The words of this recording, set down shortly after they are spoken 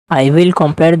I will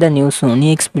compare the new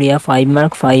Sony Xperia 5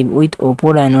 Mark 5 with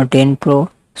Oppo Reno 10 Pro.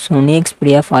 Sony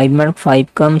Xperia 5 Mark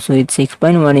 5 comes with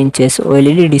 6.1 inches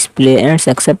OLED display and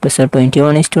success ratio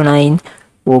 21:9.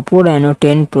 Oppo Reno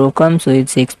 10 Pro comes with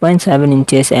 6.7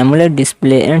 inches AMOLED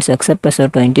display and success ratio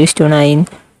 20:9.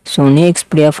 Sony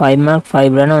Xperia 5 Mark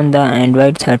 5 run on the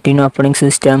Android 13 operating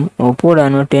system. Oppo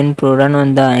Reno 10 Pro run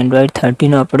on the Android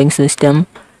 13 operating system.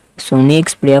 Sony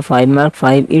Xperia 5 Mark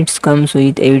 5 it comes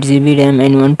with 8GB RAM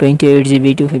and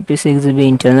 128GB to 56GB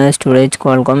internal storage.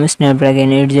 Qualcomm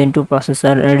Snapdragon 8 Gen 2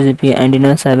 processor, 8GB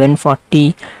Adreno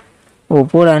 740.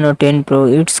 Oppo Reno 10 Pro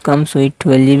it comes with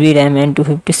 12GB RAM and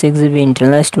 256GB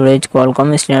internal storage.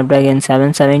 Qualcomm Snapdragon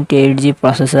 778G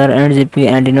processor, 8GB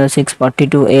Adreno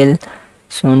 642L.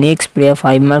 Sony Xperia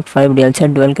 5 Mark 5 real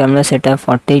set dual camera setup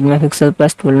 48MP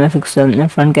plus 12MP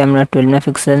and front camera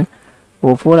 12MP.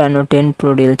 Oppo Reno 10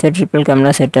 Pro real set triple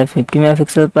camera setup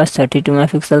 50MP plus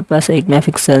 32MP plus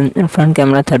 8MP and front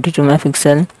camera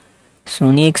 32MP.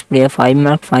 Sony Xperia 5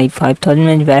 Mark 5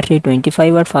 5000mAh battery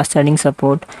 25W fast charging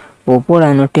support. Oppo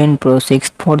Reno 10 Pro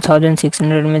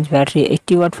 4600mAh battery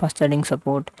 80W fast charging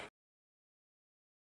support.